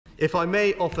If I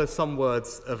may offer some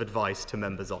words of advice to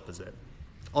members opposite.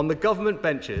 On the government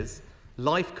benches,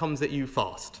 life comes at you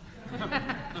fast.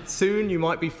 Soon you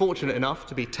might be fortunate enough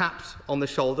to be tapped on the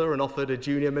shoulder and offered a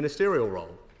junior ministerial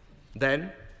role.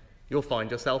 Then you'll find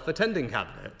yourself attending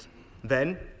cabinet,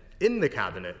 then in the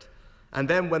cabinet, and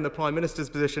then when the Prime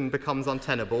Minister's position becomes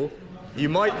untenable, you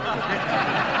might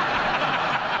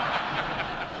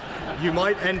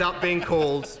end up being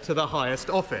called to the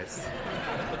highest office.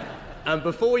 And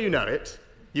before you know it,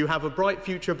 you have a bright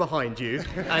future behind you,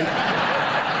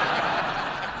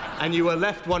 and you are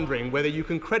left wondering whether you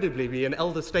can credibly be an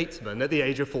elder statesman at the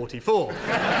age of 44.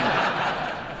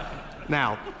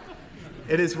 Now,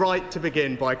 it is right to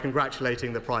begin by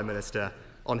congratulating the Prime Minister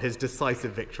on his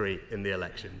decisive victory in the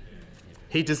election.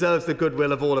 He deserves the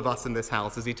goodwill of all of us in this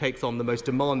House as he takes on the most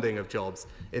demanding of jobs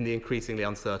in the increasingly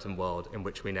uncertain world in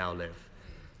which we now live.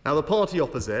 Now, the party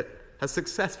opposite has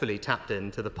successfully tapped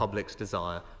into the public's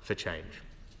desire for change.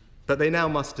 But they now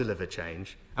must deliver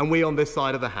change, and we on this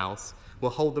side of the House will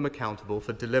hold them accountable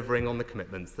for delivering on the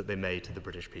commitments that they made to the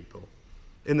British people.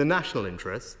 In the national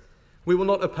interest, we will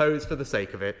not oppose for the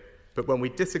sake of it, but when we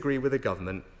disagree with the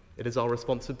government, it is our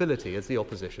responsibility as the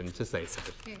opposition to say so.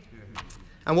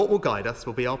 And what will guide us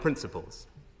will be our principles: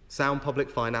 sound public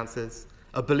finances,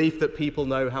 a belief that people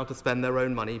know how to spend their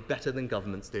own money better than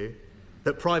governments do,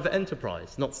 that private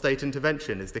enterprise, not state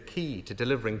intervention, is the key to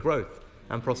delivering growth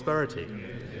and prosperity,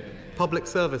 public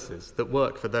services that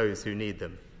work for those who need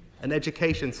them, an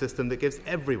education system that gives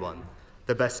everyone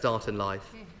the best start in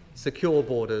life, secure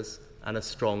borders, and a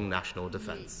strong national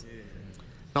defence.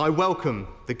 Now, I welcome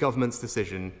the government's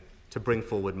decision to bring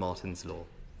forward Martin's Law.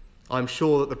 I'm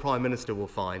sure that the Prime Minister will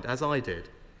find, as I did,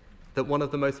 that one of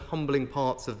the most humbling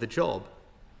parts of the job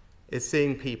is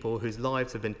seeing people whose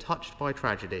lives have been touched by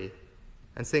tragedy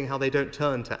and seeing how they don't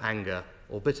turn to anger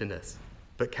or bitterness,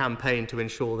 but campaign to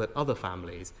ensure that other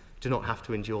families do not have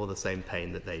to endure the same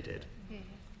pain that they did.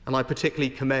 And I particularly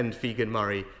commend Figen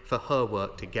Murray for her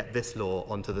work to get this law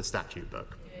onto the statute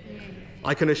book.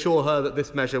 I can assure her that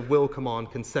this measure will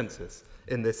command consensus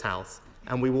in this House,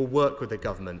 and we will work with the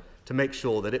government to make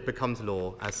sure that it becomes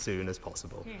law as soon as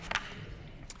possible.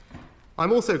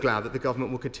 I'm also glad that the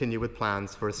government will continue with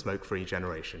plans for a smoke-free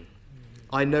generation.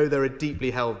 I know there are deeply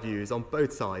held views on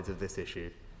both sides of this issue,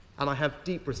 and I have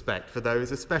deep respect for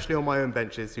those, especially on my own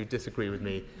benches, who disagree with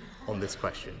me on this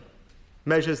question.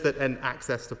 Measures that end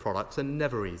access to products are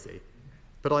never easy,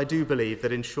 but I do believe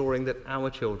that ensuring that our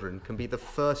children can be the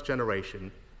first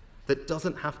generation that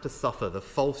doesn't have to suffer the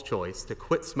false choice to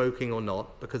quit smoking or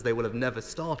not because they will have never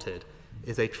started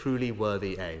is a truly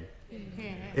worthy aim.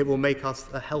 It will make us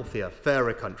a healthier,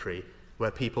 fairer country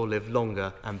where people live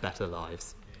longer and better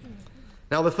lives.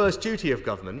 Now, the first duty of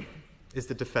government is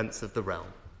the defence of the realm.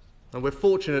 And we're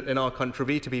fortunate in our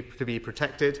country to be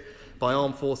protected by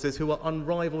armed forces who are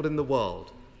unrivalled in the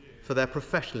world for their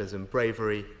professionalism,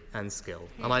 bravery and skill.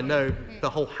 And I know the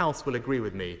whole House will agree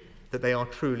with me that they are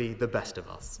truly the best of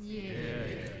us.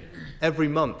 Every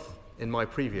month in my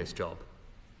previous job,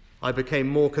 I became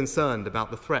more concerned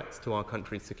about the threats to our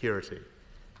country's security.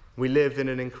 We live in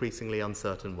an increasingly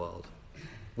uncertain world.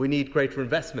 We need greater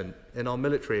investment in our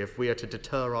military if we are to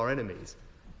deter our enemies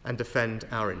and defend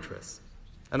our interests.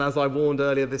 And as I warned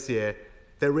earlier this year,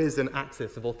 there is an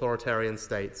axis of authoritarian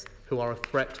states who are a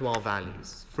threat to our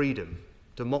values, freedom,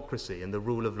 democracy and the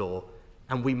rule of law,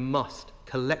 and we must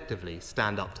collectively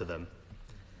stand up to them.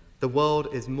 The world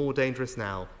is more dangerous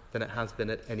now than it has been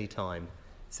at any time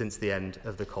since the end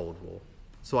of the Cold War.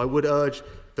 So I would urge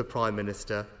the Prime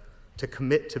Minister to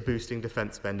commit to boosting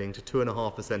defence spending to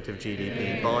 2.5% of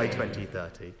GDP by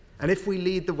 2030. And if we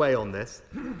lead the way on this,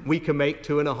 we can make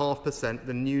 2.5%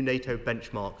 the new NATO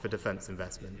benchmark for defence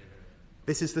investment.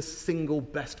 This is the single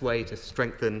best way to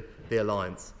strengthen the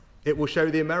alliance. It will show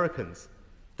the Americans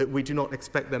that we do not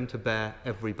expect them to bear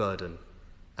every burden.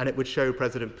 And it would show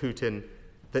President Putin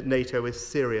that NATO is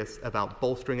serious about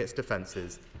bolstering its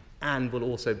defences and will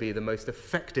also be the most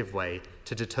effective way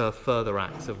to deter further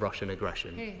acts of Russian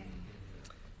aggression.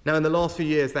 Now, in the last few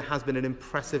years, there has been an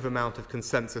impressive amount of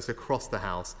consensus across the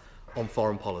House on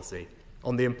foreign policy,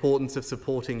 on the importance of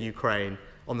supporting Ukraine,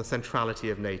 on the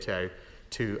centrality of NATO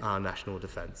to our national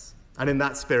defence. And in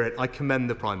that spirit, I commend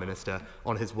the Prime Minister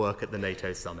on his work at the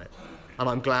NATO summit. And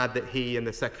I'm glad that he and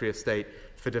the Secretary of State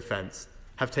for Defence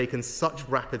have taken such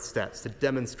rapid steps to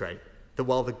demonstrate that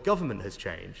while the government has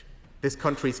changed, this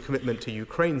country's commitment to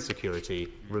Ukraine's security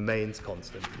remains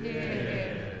constant.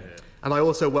 And I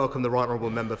also welcome the Right Honourable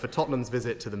Member for Tottenham's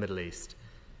visit to the Middle East.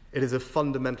 It is of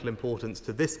fundamental importance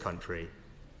to this country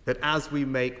that as we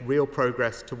make real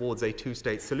progress towards a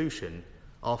two-state solution,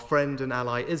 our friend and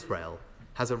ally Israel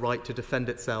has a right to defend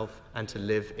itself and to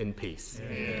live in peace.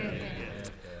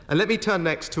 And let me turn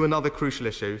next to another crucial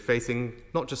issue facing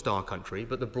not just our country,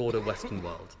 but the broader Western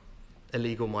world: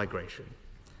 illegal migration.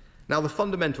 Now, the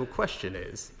fundamental question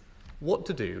is what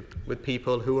to do with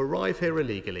people who arrive here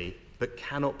illegally but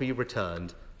cannot be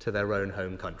returned to their own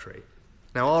home country.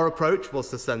 Now, our approach was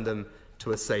to send them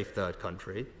to a safe third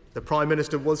country. The Prime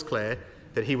Minister was clear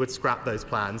that he would scrap those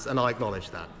plans, and I acknowledge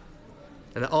that.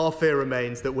 And our fear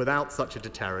remains that without such a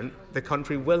deterrent, the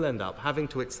country will end up having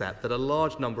to accept that a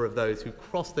large number of those who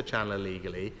cross the channel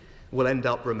illegally will end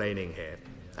up remaining here.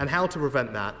 And how to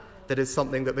prevent that is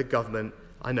something that the government,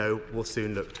 I know, will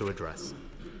soon look to address.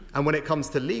 And when it comes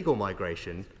to legal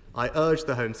migration, I urge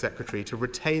the Home Secretary to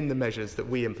retain the measures that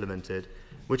we implemented,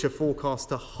 which are forecast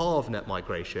to halve net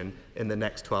migration in the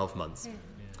next 12 months.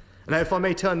 Now, if I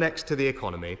may turn next to the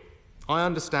economy, I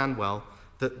understand well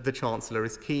that the Chancellor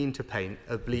is keen to paint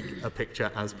as bleak a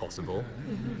picture as possible,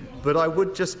 but I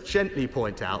would just gently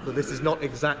point out that this is not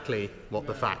exactly what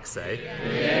the facts say.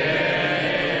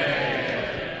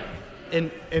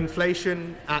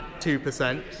 Inflation at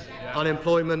 2%,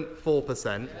 unemployment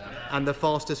 4%, and the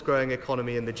fastest growing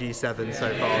economy in the G7 so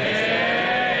far this year.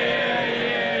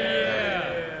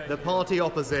 The party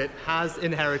opposite has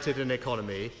inherited an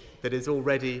economy that is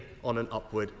already on an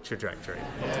upward trajectory.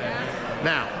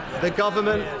 Now, the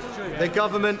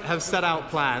government have set out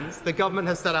plans. The government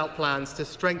has set out plans to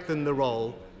strengthen the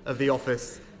role of the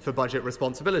Office for Budget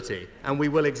Responsibility, and we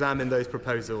will examine those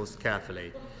proposals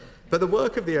carefully. But the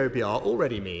work of the OBR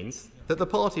already means that the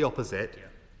party opposite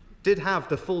did have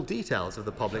the full details of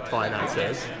the public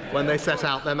finances when they set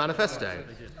out their manifesto.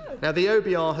 Now, the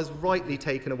OBR has rightly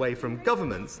taken away from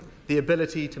governments the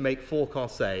ability to make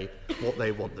forecasts say what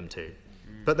they want them to.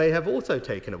 But they have also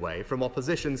taken away from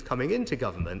oppositions coming into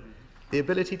government the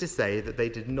ability to say that they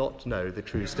did not know the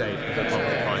true state of the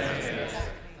public finances.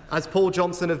 As Paul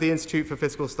Johnson of the Institute for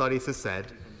Fiscal Studies has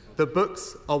said, the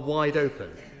books are wide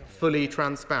open, fully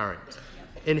transparent.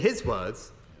 In his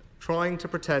words, trying to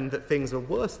pretend that things are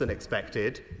worse than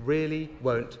expected really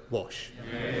won't wash.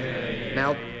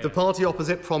 Now, the party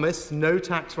opposite promised no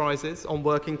tax rises on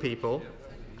working people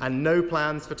and no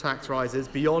plans for tax rises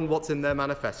beyond what's in their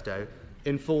manifesto,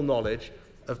 in full knowledge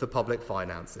of the public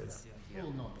finances.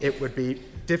 It would be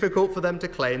difficult for them to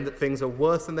claim that things are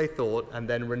worse than they thought and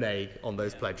then renege on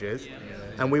those pledges,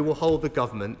 and we will hold the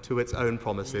government to its own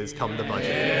promises come the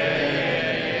budget.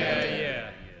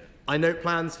 I note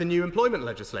plans for new employment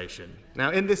legislation.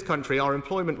 Now, in this country, our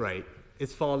employment rate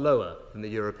is far lower than the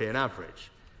European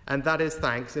average, and that is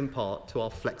thanks in part to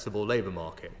our flexible labour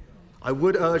market. I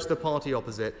would urge the party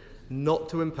opposite not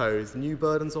to impose new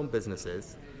burdens on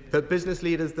businesses, that business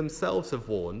leaders themselves have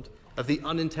warned of the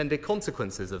unintended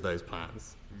consequences of those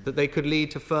plans, that they could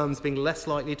lead to firms being less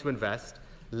likely to invest,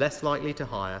 less likely to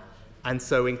hire, and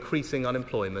so increasing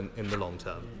unemployment in the long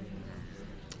term.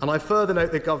 And I further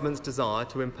note the government's desire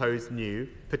to impose new,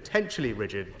 potentially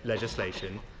rigid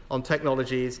legislation on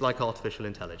technologies like artificial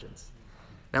intelligence.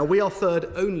 Now, we are third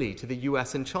only to the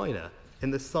US and China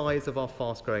in the size of our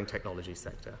fast-growing technology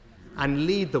sector and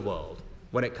lead the world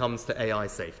when it comes to AI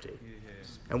safety.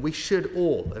 And we should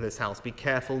all in this House be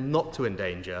careful not to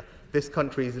endanger this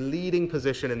country's leading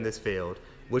position in this field,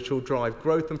 which will drive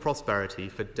growth and prosperity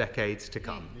for decades to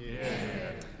come.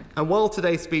 And while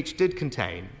today's speech did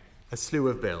contain a slew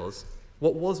of bills,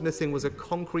 what was missing was a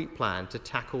concrete plan to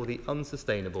tackle the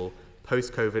unsustainable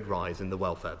post-COVID rise in the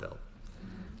welfare bill.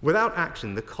 Without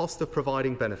action, the cost of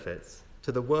providing benefits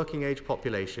to the working-age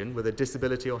population with a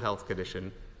disability or health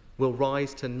condition will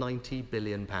rise to £90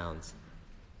 billion,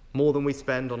 more than we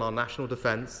spend on our national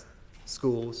defence,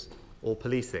 schools or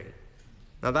policing.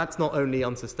 Now, that's not only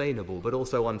unsustainable, but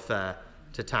also unfair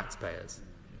to taxpayers.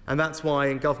 And that's why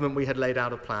in government we had laid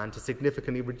out a plan to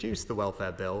significantly reduce the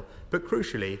welfare bill, but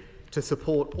crucially, to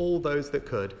support all those that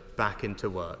could back into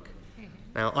work.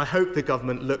 Now, I hope the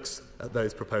government looks at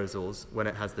those proposals when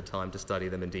it has the time to study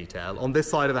them in detail. On this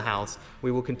side of the House,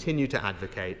 we will continue to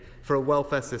advocate for a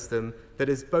welfare system that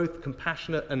is both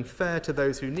compassionate and fair to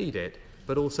those who need it,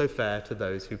 but also fair to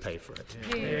those who pay for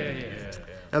it.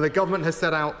 Now, the government has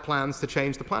set out plans to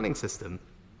change the planning system.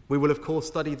 We will, of course,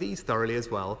 study these thoroughly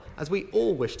as well, as we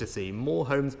all wish to see more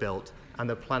homes built and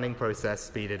the planning process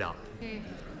speeded up.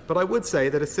 But I would say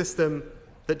that a system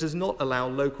that does not allow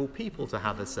local people to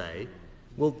have a say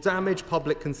will damage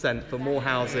public consent for more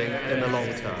housing in the long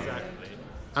term.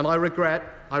 And I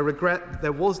regret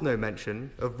there was no mention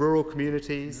of rural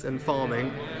communities and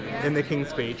farming in the King's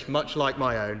speech, much like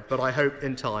my own, but I hope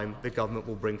in time the government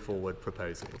will bring forward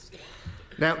proposals.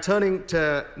 Now, turning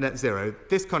to net zero,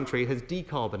 this country has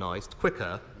decarbonised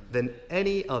quicker than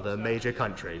any other major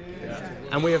country.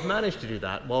 And we have managed to do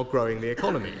that while growing the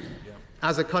economy.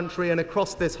 As a country and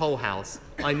across this whole House,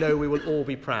 I know we will all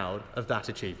be proud of that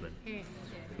achievement.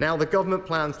 Now, the government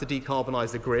plans to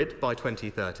decarbonise the grid by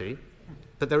 2030,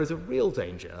 but there is a real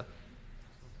danger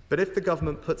that if the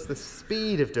government puts the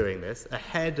speed of doing this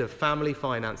ahead of family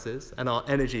finances and our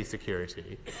energy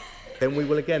security, then we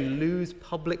will again lose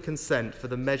public consent for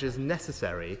the measures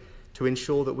necessary to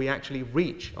ensure that we actually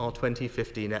reach our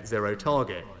 2050 net zero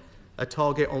target, a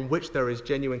target on which there is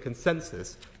genuine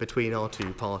consensus between our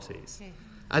two parties.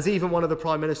 As even one of the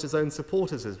Prime Minister's own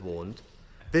supporters has warned,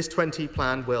 this 20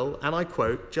 plan will, and I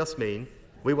quote, just mean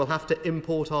we will have to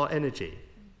import our energy.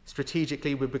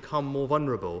 Strategically, we become more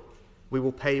vulnerable. We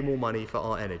will pay more money for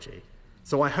our energy.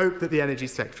 So I hope that the Energy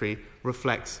Secretary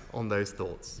reflects on those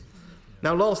thoughts.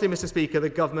 Now, lastly, Mr. Speaker, the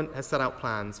government has set out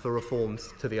plans for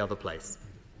reforms to the other place.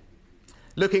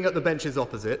 Looking at the benches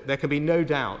opposite, there can be no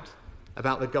doubt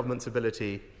about the government's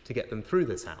ability to get them through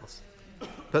this House.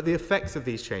 But the effects of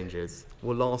these changes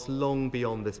will last long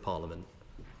beyond this Parliament,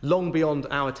 long beyond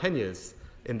our tenures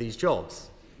in these jobs.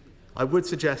 I would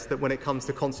suggest that when it comes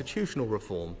to constitutional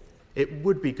reform, it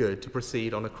would be good to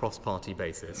proceed on a cross-party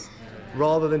basis,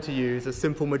 rather than to use a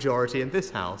simple majority in this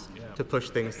House to push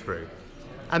things through.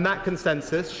 And that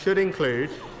consensus should include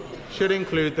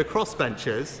the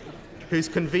crossbenchers whose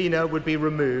convener would be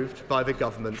removed by the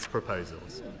government's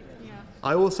proposals.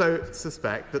 I also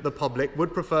suspect that the public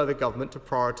would prefer the government to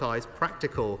prioritise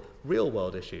practical,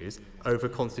 real-world issues over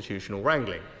constitutional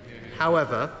wrangling.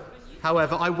 However,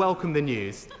 I welcome the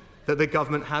news that the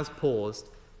government has paused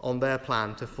on their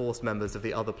plan to force members of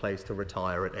the other place to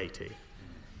retire at 80.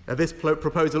 Now, this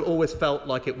proposal always felt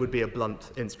like it would be a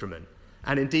blunt instrument.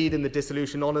 And indeed, in the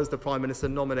dissolution honours, the Prime Minister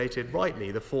nominated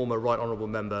rightly the former Right Honourable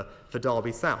Member for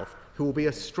Derby South, who will be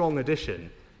a strong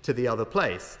addition to the other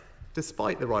place,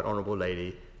 despite the Right Honourable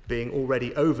Lady being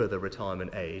already over the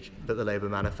retirement age that the Labour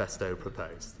manifesto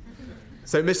proposed.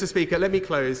 So, Mr. Speaker, let me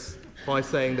close by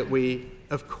saying that we,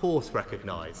 of course,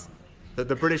 recognise that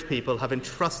the British people have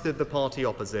entrusted the party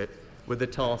opposite with the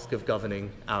task of governing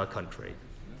our country.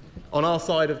 On our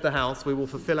side of the House, we will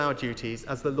fulfil our duties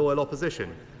as the loyal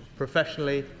opposition,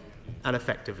 professionally and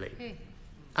effectively.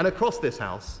 And across this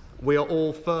House, we are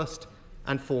all first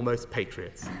and foremost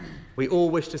patriots. We all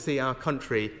wish to see our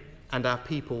country and our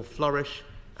people flourish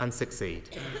and succeed.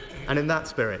 And in that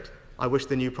spirit, I wish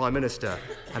the new Prime Minister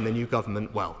and the new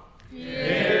government well.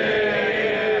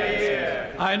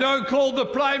 I now call the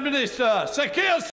Prime Minister. Sir Keir